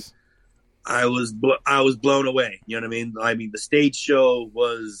 and nice. I was blown away. You know what I mean? I mean, the stage show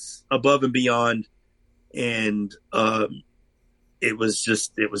was above and beyond, and it was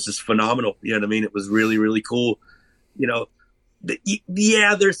just phenomenal. You know what I mean? It was really, really cool.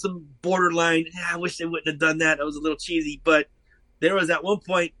 There's some borderline. I wish they wouldn't have done that. That was a little cheesy, but there was at one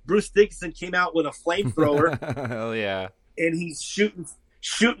point Bruce Dickinson came out with a flamethrower. Hell yeah! And he's shooting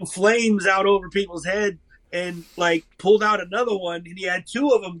flames out over people's head, and like pulled out another one, and he had two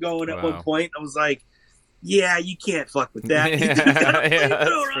of them going at one point. I was like, "Yeah, you can't fuck with that."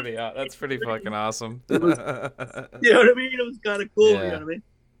 That's pretty fucking awesome. You know what I mean? It was kind of cool. Yeah. You know what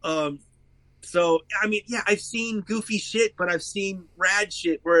I mean? So, I mean, I've seen goofy shit, but I've seen rad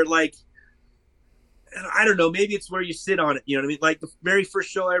shit where, like, I don't know, maybe it's where you sit on it. You know what I mean? Like the very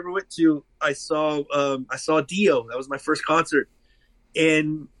first show I ever went to, I saw Dio. That was my first concert,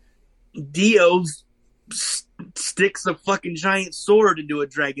 and Dio sticks a fucking giant sword into a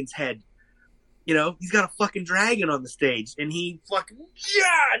dragon's head. He's got a fucking dragon on the stage, and he fucking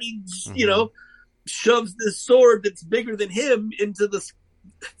shoves this sword that's bigger than him into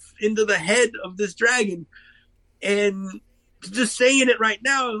the head of this dragon. And just saying it right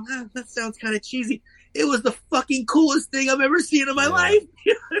now, that sounds kind of cheesy. It was the fucking coolest thing I've ever seen in my life.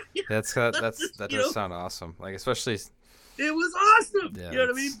 That does sound awesome. Like, especially, it was awesome. Yeah, you know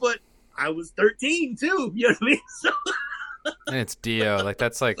what I mean? But I was 13 too. You know what I mean? So and it's Dio. Like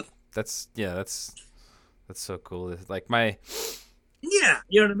that's so cool. Like you know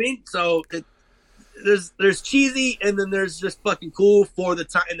what I mean? So there's cheesy, and then there's just fucking cool for the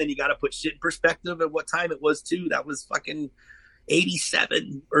time, and then you got to put shit in perspective at what time it was too. That was fucking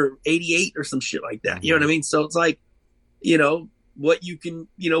 87 or 88 or some shit like that. Mm-hmm. You know what I mean? So it's like, what you could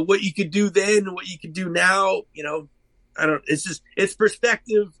do then and what you could do now. It's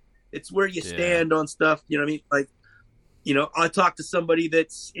perspective. It's where you stand on stuff. You know what I mean? Like, I talk to somebody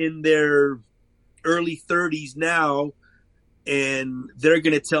that's in their early 30s now, and they're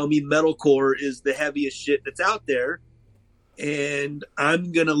going to tell me metalcore is the heaviest shit that's out there. And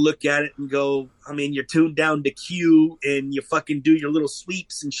I'm going to look at it and go, I mean, you're tuned down to Q and you fucking do your little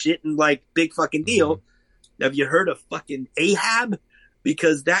sweeps and shit and like big fucking deal. Mm-hmm. Have you heard of fucking Ahab?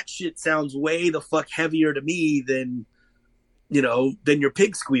 Because that shit sounds way the fuck heavier to me than, you know, than your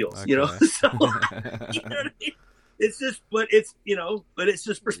pig squeals, okay. You know? So, you know what I mean? It's just, but it's, you know, but it's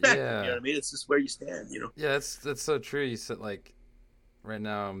just perspective. Yeah. You know what I mean? It's just where you stand, you know? Yeah, that's so true. You said, like, right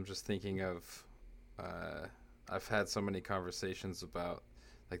now I'm just thinking of, I've had so many conversations about,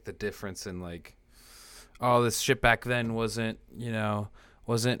 like, the difference in, like, oh, this shit back then wasn't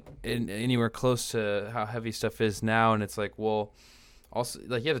anywhere close to how heavy stuff is now. And it's like, well, also,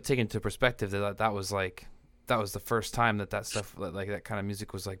 like, you have to take into perspective that was the first time that stuff, like, that kind of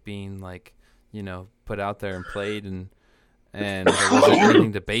music was, like, being, like, you know, put out there and played, and there wasn't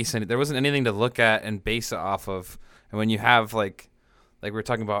anything to base there wasn't anything to look at and base it off of. And when you have, like we were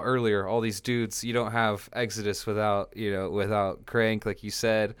talking about earlier, all these dudes, you don't have Exodus without Crank, like you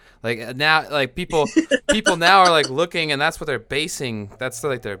said. Like, now, like, people now are, like, looking, and that's what they're basing. That's,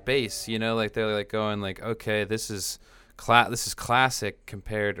 like, their base, you know, like, they're, like, going, like, okay, this is classic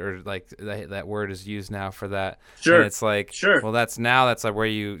compared, or, like, that word is used now for that. Sure. And it's like, sure. Well, that's like where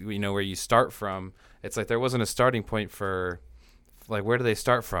you know where you start from. It's like there wasn't a starting point for, like, where do they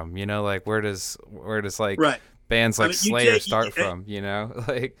start from? You know, like, where does like, right. Bands like Slayer start from, you know?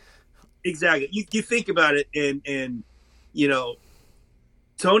 Like, exactly. You think about it, and you know,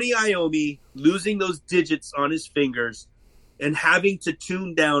 Tony Iommi losing those digits on his fingers and having to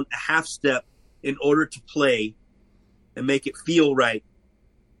tune down a half step in order to play and make it feel right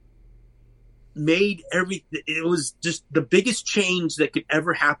made it was just the biggest change that could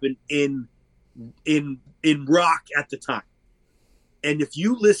ever happen in rock at the time. And if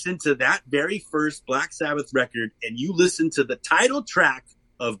you listen to that very first Black Sabbath record and you listen to the title track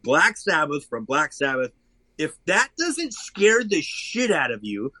of Black Sabbath from Black Sabbath, if that doesn't scare the shit out of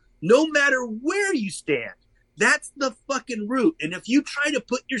you, no matter where you stand, that's the fucking root. And if you try to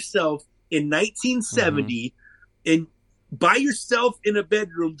put yourself in 1970 and by yourself in a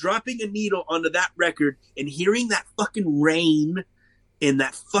bedroom, dropping a needle onto that record and hearing that fucking rain and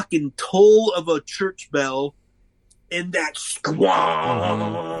that fucking toll of a church bell, and that squall,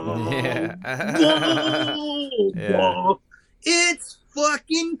 yeah. It's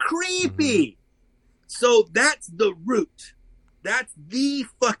fucking creepy. So that's the root. That's the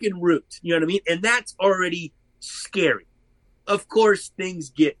fucking root. You know what I mean? And that's already scary. Of course, things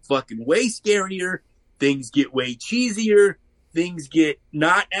get fucking way scarier. Things get way cheesier. Things get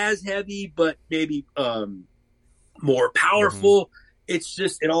not as heavy, but maybe more powerful. It's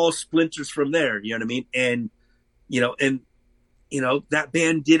just, it all splinters from there. You know what I mean? And that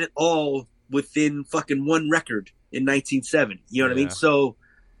band did it all within fucking one record in 1970. You know what I mean? So,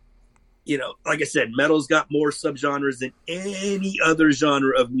 you know, like I said, metal's got more subgenres than any other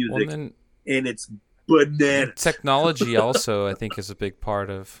genre of music. Well, and it's bananas. Technology also, I think, is a big part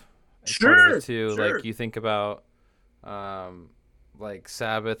of, part of it too. Sure. Like, you think about like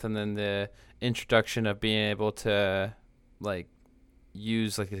Sabbath, and then the introduction of being able to, like,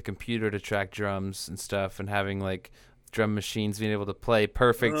 use, like, the computer to track drums and stuff, and having, like, drum machines being able to play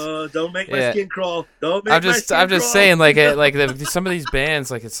perfect. Don't make my skin crawl. I'm just saying, like, some of these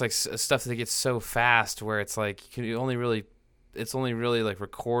bands, like, it's like stuff that gets so fast where it's like it's only really like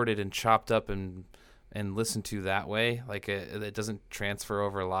recorded and chopped up and listened to that way. Like, it doesn't transfer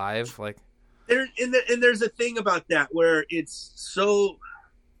over live. Like, and there's a thing about that where it's so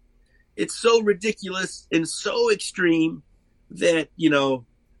ridiculous and so extreme that, you know,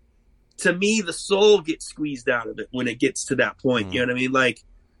 to me, the soul gets squeezed out of it when it gets to that point. You know what I mean? Like,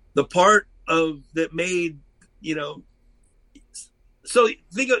 the part of that made, you know, so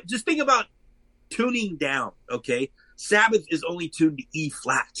think about tuning down. Okay. Sabbath is only tuned to E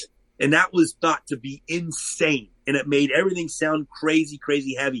flat, and that was thought to be insane. And it made everything sound crazy,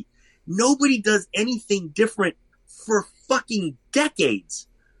 crazy heavy. Nobody does anything different for fucking decades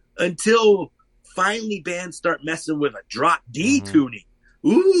until finally bands start messing with a drop D tuning.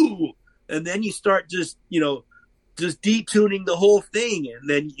 Ooh. And then you start just detuning the whole thing. And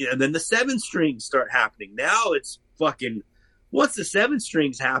then the 7 strings start happening. Now it's fucking, once the 7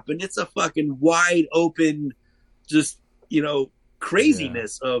 strings happen, it's a fucking wide open, just, you know,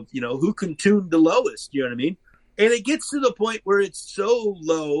 craziness of, you know, who can tune the lowest, you know what I mean? And it gets to the point where it's so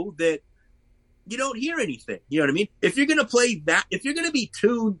low that you don't hear anything. You know what I mean? If you're going to play that, if you're going to be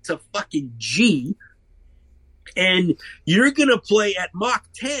tuned to fucking G and you're going to play at Mach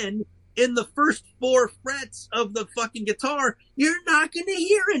 10 in the first 4 frets of the fucking guitar, you're not going to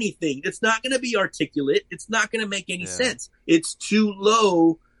hear anything. It's not going to be articulate. It's not going to make any sense. It's too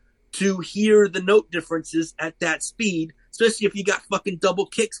low to hear the note differences at that speed especially if you got fucking double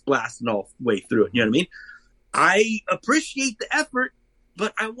kicks blasting all the way through it. You know what I mean? I appreciate the effort,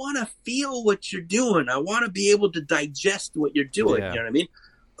 but I want to feel what you're doing. I want to be able to digest what you're doing. Yeah. You know what I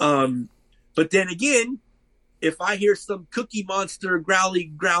mean? But then again, if I hear some Cookie Monster growly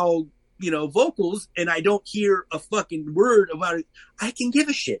growl, vocals, and I don't hear a fucking word about it, I can give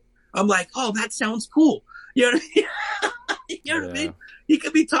a shit. I'm like, oh, that sounds cool. You know what I mean? You know what I mean? He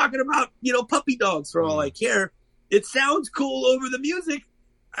could be talking about, puppy dogs for all I care. It sounds cool over the music.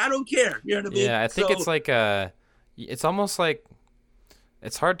 I don't care. You know what I mean? Yeah, I think it's like it's almost like,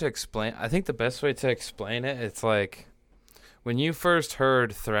 it's hard to explain. I think the best way to explain it, it's like when you first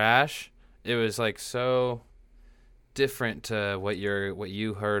heard thrash, it was like so different to what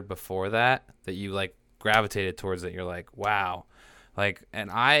you heard before that you like gravitated towards it. You're like, wow. Like, and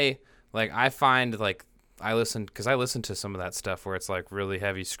I find like I listen to some of that stuff where it's like really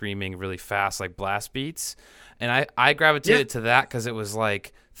heavy screaming, really fast, like blast beats. And I gravitated to that because it was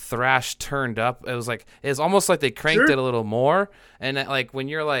like thrash turned up. It was almost like they cranked it a little more. And like when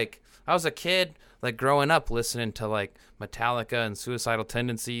you're like, I was a kid, like growing up listening to like Metallica and Suicidal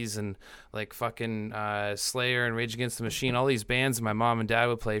Tendencies and like fucking Slayer and Rage Against the Machine, all these bands my mom and dad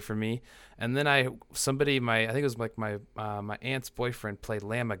would play for me. And then I think it was like my aunt's boyfriend played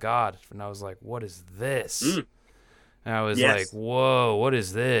Lamb of God, and I was like, what is this? And I was like, whoa, what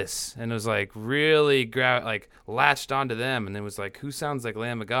is this? And it was like really latched onto them, and it was like, who sounds like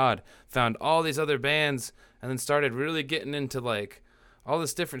Lamb of God? Found all these other bands, and then started really getting into like all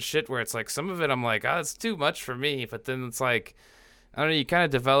this different shit where it's like some of it I'm like, oh, it's too much for me. But then it's like, I don't know, you kind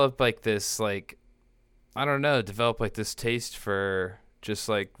of develop like this, like, I don't know, this taste for just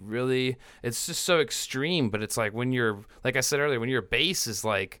like really, it's just so extreme. But it's like when you're, like I said earlier, when your bass is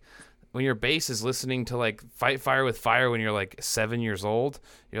listening to like Fight Fire with Fire when you're like 7 years old,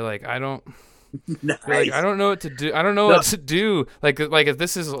 you're like, I don't. Nice. Like, I don't know what to do. I don't know what to do. Like if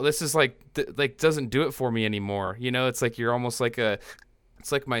this is like doesn't do it for me anymore. It's like you're almost like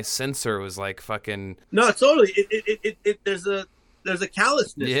it's like my sensor was like fucking. No, totally. There's a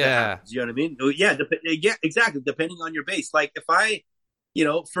callousness. Yeah. Happens, you know what I mean? Yeah. Yeah. Exactly. Depending on your base. Like if I,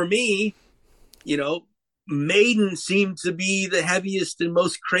 for me, Maiden seemed to be the heaviest and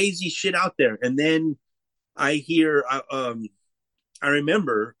most crazy shit out there. And then I hear, I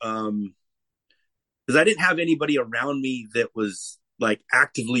remember, because I didn't have anybody around me that was like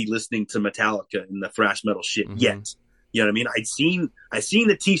actively listening to Metallica and the thrash metal shit yet. You know what I mean? I seen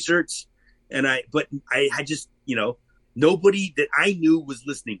the t-shirts, but I just, nobody that I knew was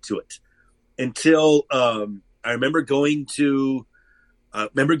listening to it until I remember going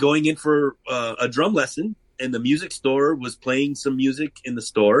in for a drum lesson, and the music store was playing some music in the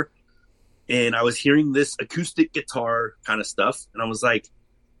store, and I was hearing this acoustic guitar kind of stuff, and I was like,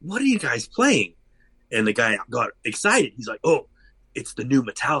 what are you guys playing? And the guy got excited. He's like, oh, it's the new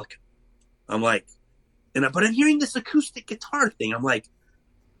Metallica. I'm like, but I'm hearing this acoustic guitar thing. I'm like,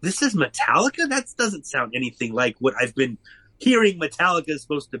 this is Metallica? That doesn't sound anything like what I've been hearing Metallica is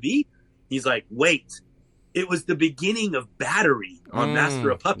supposed to be. He's like, wait, it was the beginning of Battery on Master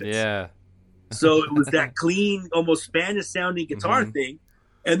of Puppets. Yeah. So it was that clean, almost Spanish sounding guitar thing.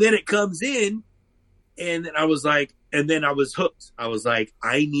 And then it comes in, and then I was like, and then I was hooked. I was like,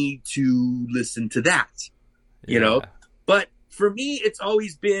 I need to listen to that, you know? But for me, it's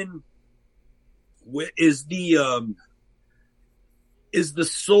always been, is the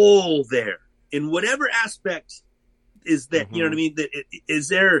soul there in whatever aspect is that, you know what I mean? That is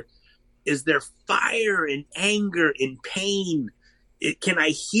there fire and anger and pain? Can I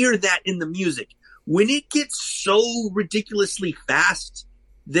hear that in the music? When it gets so ridiculously fast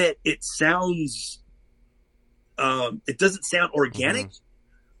that it sounds, it doesn't sound organic,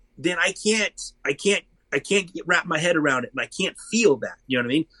 then I can't wrap my head around it, and I can't feel that. You know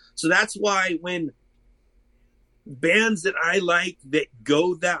what I mean? So that's why when bands that I like that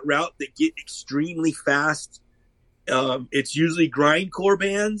go that route, that get extremely fast, it's usually grindcore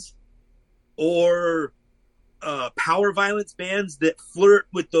bands or power violence bands that flirt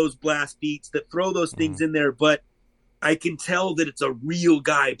with those blast beats, that throw those things in there, but I can tell that it's a real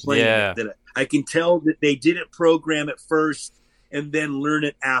guy playing it. That I can tell that they didn't program it first and then learn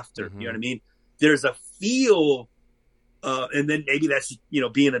it after. You know what I mean? There's a feel, and then maybe that's,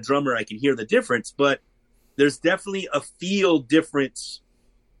 being a drummer, I can hear the difference, but there's definitely a feel difference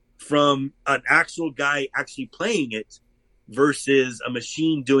from an actual guy actually playing it versus a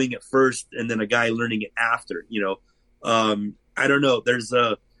machine doing it first and then a guy learning it after. I don't know.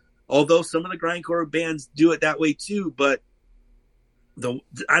 Although some of the grindcore bands do it that way too, but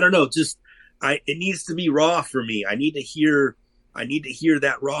I don't know. It needs to be raw for me. I need to hear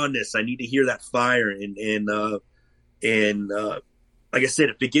that rawness. I need to hear that fire. And And like I said,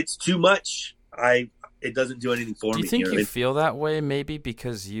 if it gets too much, it doesn't do anything for Do me. you think know what you I mean? feel that way maybe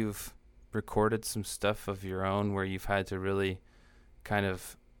because you've recorded some stuff of your own where you've had to really kind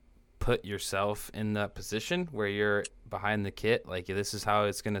of put yourself in that position where you're behind the kit, like this is how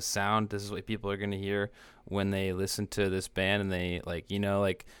it's going to sound, this is what people are going to hear when they listen to this band, and they like,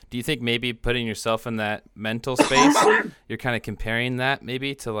 like, do you think maybe putting yourself in that mental space, you're kind of comparing that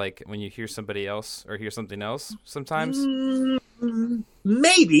maybe to like when you hear somebody else or hear something else sometimes?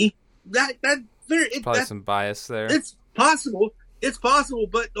 Maybe that very Probably some bias there. it's possible. It's possible,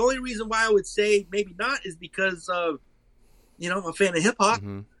 but the only reason why I would say maybe not is because I'm a fan of hip hop,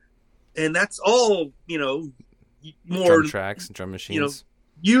 and that's all more drum tracks and drum machines.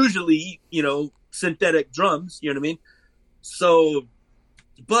 Usually synthetic drums. You know what I mean? So,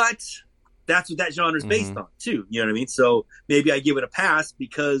 but that's what that genre is based on too. You know what I mean? So maybe I give it a pass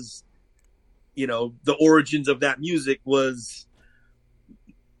because the origins of that music was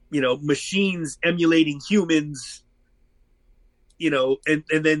machines emulating humans. And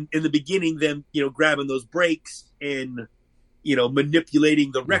then in the beginning, them grabbing those breaks and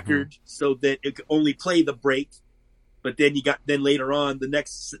manipulating the record so that it could only play the break. But then then later on, the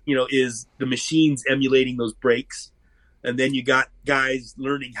next is the machines emulating those breaks, and then you got guys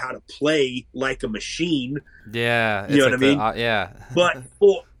learning how to play like a machine. Yeah, you know what I mean. Yeah, but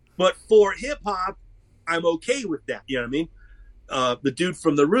for hip hop, I'm okay with that. You know what I mean. The dude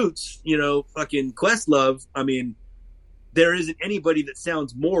from the Roots, fucking Questlove. I mean, there isn't anybody that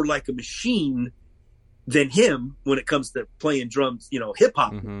sounds more like a machine than him when it comes to playing drums. Hip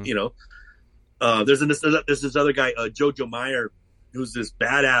hop. There's this other guy, Jojo Meyer, who's this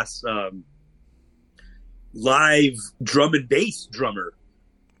badass live drum and bass drummer.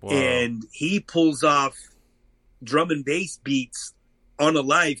 Whoa. And he pulls off drum and bass beats on a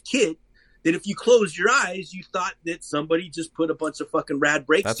live kit that if you close your eyes, you thought that somebody just put a bunch of fucking rad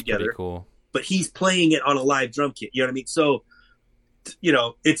breaks together. That's pretty cool. But he's playing it on a live drum kit. You know what I mean? So,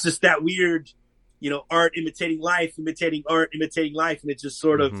 it's just that weird, art imitating life, imitating art, imitating life. And it just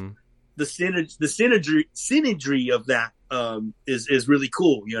sort of, the synergy of that is really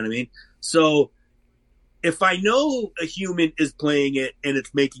cool. You know what I mean? So if I know a human is playing it and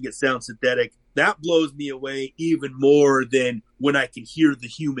it's making it sound synthetic, that blows me away even more than when I can hear the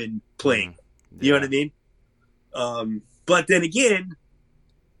human playing. Yeah. You know what I mean? But then again,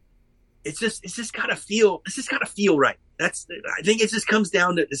 it's just gotta feel right. I think it just comes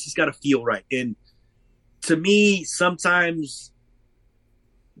down to it's just gotta feel right. And to me, sometimes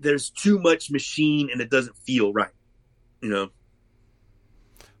there's too much machine and it doesn't feel right.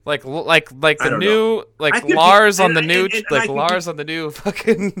 Like the new Lars on the new Lars on the new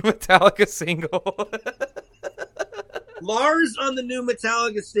fucking Metallica single. Lars on the new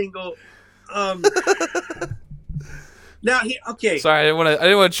Metallica single. Now okay. Sorry, I didn't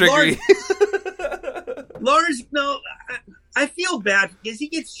want to trigger you. Lars, no, I feel bad because he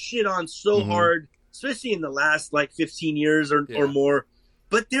gets shit on so hard, especially in the last 15 years or more.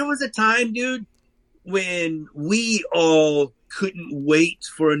 But there was a time, dude, when we all couldn't wait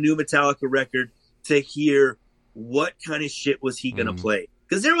for a new Metallica record to hear what kind of shit was he going to play.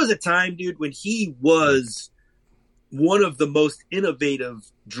 Because there was a time, dude, when he was one of the most innovative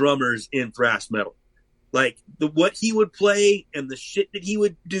drummers in thrash metal. What he would play and the shit that he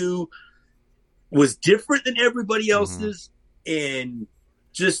would do was different than everybody else's and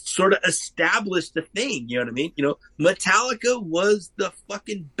just sort of established the thing. You know what I mean? Metallica was the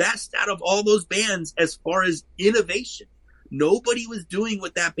fucking best out of all those bands as far as innovation. Nobody was doing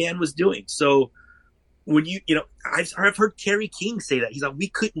what that band was doing. So when I've heard Kerry King say that. He's like, we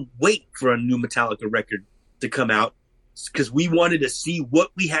couldn't wait for a new Metallica record to come out because we wanted to see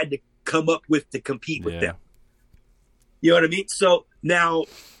what we had to come up with to compete with them. You know what I mean? So now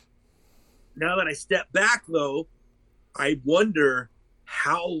that I step back, though, I wonder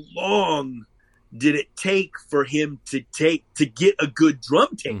how long did it take for him to get a good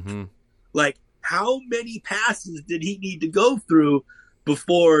drum take? How many passes did he need to go through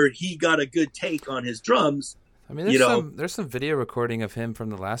before he got a good take on his drums? I mean, there's some video recording of him from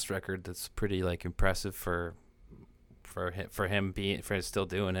the last record that's pretty impressive for him still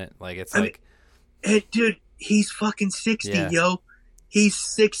doing it. Hey, dude, he's fucking 60, yo. He's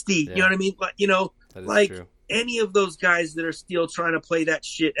 60. Yeah. You know what I mean? That is true. Any of those guys that are still trying to play that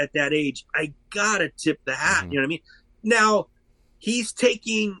shit at that age, I gotta tip the hat. You know what I mean? Now, he's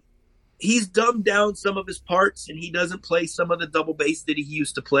dumbed down some of his parts and he doesn't play some of the double bass that he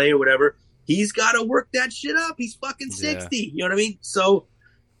used to play or whatever. He's got to work that shit up. He's fucking 60. You know what I mean? So,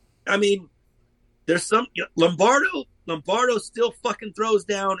 I mean, there's some Lombardo still fucking throws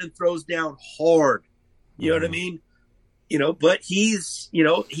down hard. You know what I mean? but he's in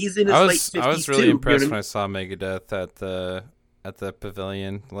his late 50s I was really too. impressed You know when what I saw Megadeth at the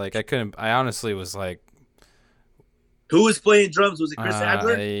pavilion. Like I honestly was like, who was playing drums? Was it Chris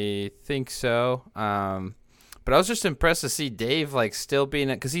Adler? I think so. But I was just impressed to see Dave like still being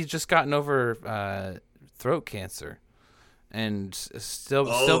it because he's just gotten over throat cancer. And still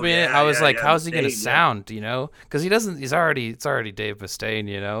being it, I was like, how's he gonna sound? You know, because he doesn't. It's already Dave Mustaine.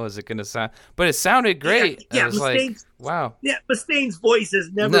 You know, is it gonna sound? But it sounded great. Yeah, I was like, wow. Yeah, Mustaine's voice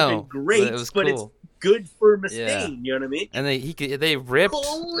has never been great, it was but cool. it's good for Mustaine. Yeah. You know what I mean? And they ripped.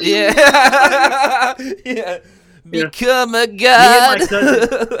 Holy yeah. Yeah. Become a god.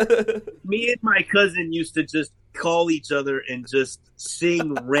 Me and my cousin used to just call each other and just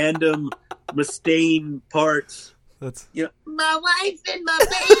sing random Mustaine parts. That's my wife and my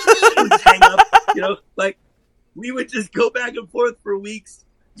baby. And just hang up. Like we would just go back and forth for weeks,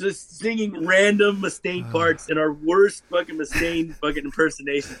 just singing random Mustaine parts in our worst fucking Mustaine fucking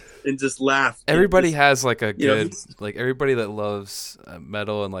impersonation, and just laugh. Everybody has like a good, like everybody that loves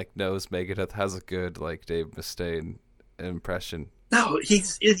metal and like knows Megadeth has a good like Dave Mustaine impression. No,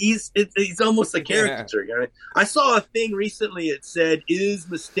 he's almost a caricature. Yeah. I saw a thing recently. It said, "Is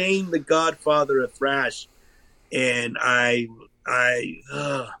Mustaine the godfather of thrash?" And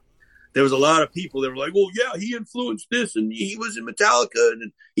there was a lot of people that were like, "Well, yeah, he influenced this, and he was in Metallica,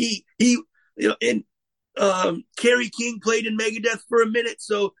 and he and Kerry King played in Megadeth for a minute,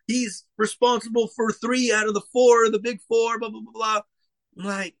 so he's responsible for 3 out of the 4, the big 4, blah blah blah blah." I'm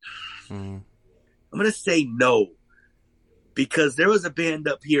like, I'm gonna say no, because there was a band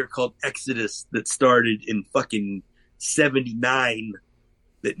up here called Exodus that started in fucking '79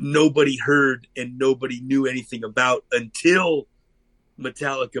 that nobody heard and nobody knew anything about until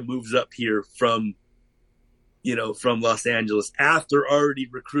Metallica moves up here from Los Angeles after already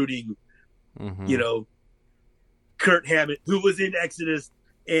recruiting, Kurt Hammett, who was in Exodus,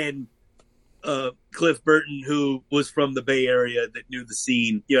 and Cliff Burton, who was from the Bay Area that knew the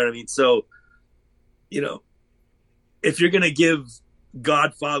scene. You know what I mean? So, if you're going to give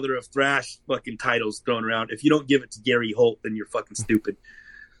Godfather of Thrash fucking titles thrown around, if you don't give it to Gary Holt, then you're fucking stupid.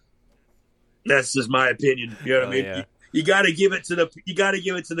 That's just my opinion. You know what I mean? Yeah. You got to give it to the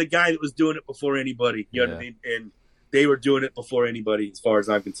guy that was doing it before anybody. You know what I mean? And they were doing it before anybody, as far as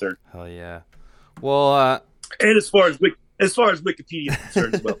I'm concerned. Hell yeah. Well, and as far as Wikipedia is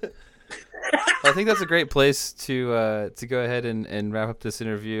concerned as well. I think that's a great place to go ahead and wrap up this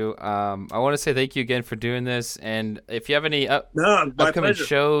interview. I want to say thank you again for doing this, and if you have any upcoming pleasure.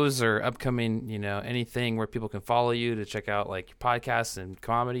 shows or upcoming, anything where people can follow you to check out like your podcasts and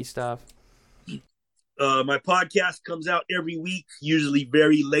comedy stuff. My podcast comes out every week, usually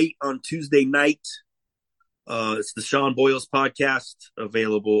very late on Tuesday night. It's the Sean Boyles Podcast,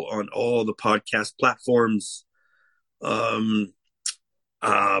 available on all the podcast platforms. My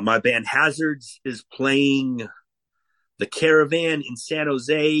band Hazards is playing the Caravan in San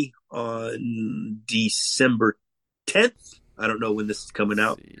Jose on December 10th. I don't know when this is coming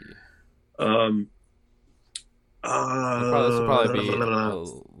out. This will probably be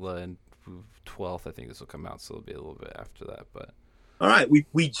the 12th. I think this will come out, so it'll be a little bit after that. But all right,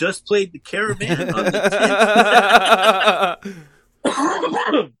 we just played the Caravan on the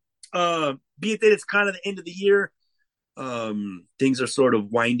 10th. Be it that it's kind of the end of the year. Things are sort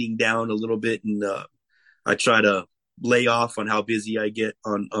of winding down a little bit, and I try to lay off on how busy I get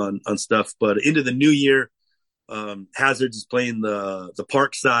on stuff. But into the new year, Hazards is playing the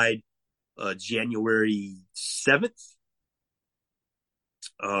Parkside January 7th.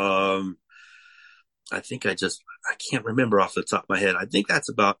 I think I can't remember off the top of my head. I think that's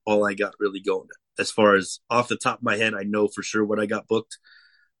about all I got really going. As far as off the top of my head, I know for sure what I got booked.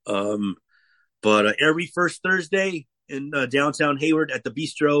 But every first Thursday in downtown Hayward at the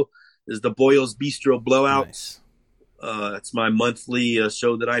Bistro is the Boyles Bistro Blowout. Nice. That's my monthly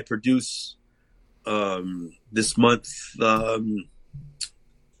show that I produce. This month, who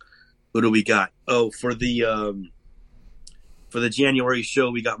do we got? Oh, for the January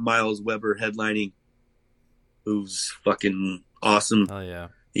show, we got Miles Weber headlining, who's fucking awesome. Oh yeah,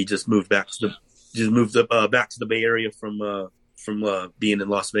 he just moved back to the Bay Area from being in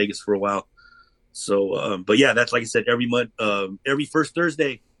Las Vegas for a while. So, but yeah, that's like I said, every month, every first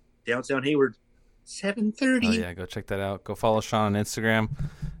Thursday, downtown Hayward, 7:30. Oh yeah, go check that out. Go follow Sean on Instagram,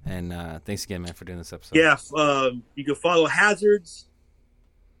 and thanks again, man, for doing this episode. Yeah, you can follow Hazards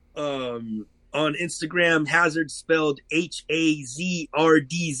on Instagram. Hazards spelled HAZRDZ.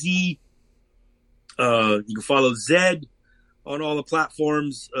 You can follow Zed on all the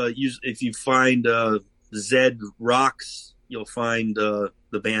platforms. If you find Zed Rocks, you'll find the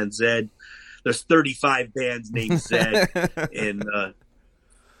band Zed. there's 35 bands named Zed, and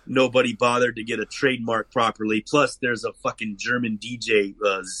nobody bothered to get a trademark properly. Plus, there's a fucking German DJ,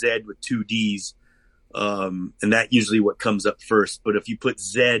 Zed with 2 Ds, and that usually what comes up first. But if you put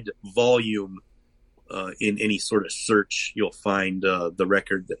Zed Volume in any sort of search, you'll find the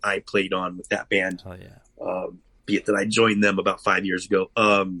record that I played on with that band. Oh yeah. Be it that I joined them about 5 years ago.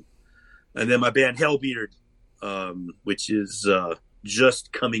 And then my band Hellbeard, which is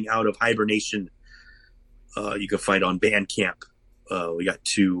just coming out of hibernation. You can find on Bandcamp. We got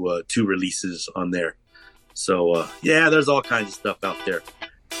two releases on there. So yeah, there's all kinds of stuff out there.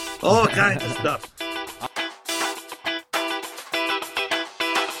 All kinds of stuff.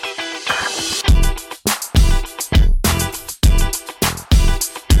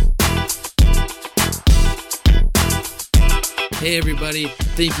 Hey everybody,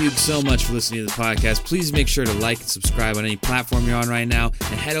 thank you so much for listening to the podcast. Please make sure to like and subscribe on any platform you're on right now,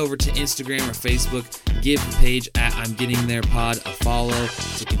 and head over to Instagram or Facebook. Give the page at I'm Getting There Pod a follow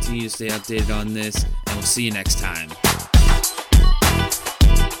to continue to stay updated on this, and we'll see you next time.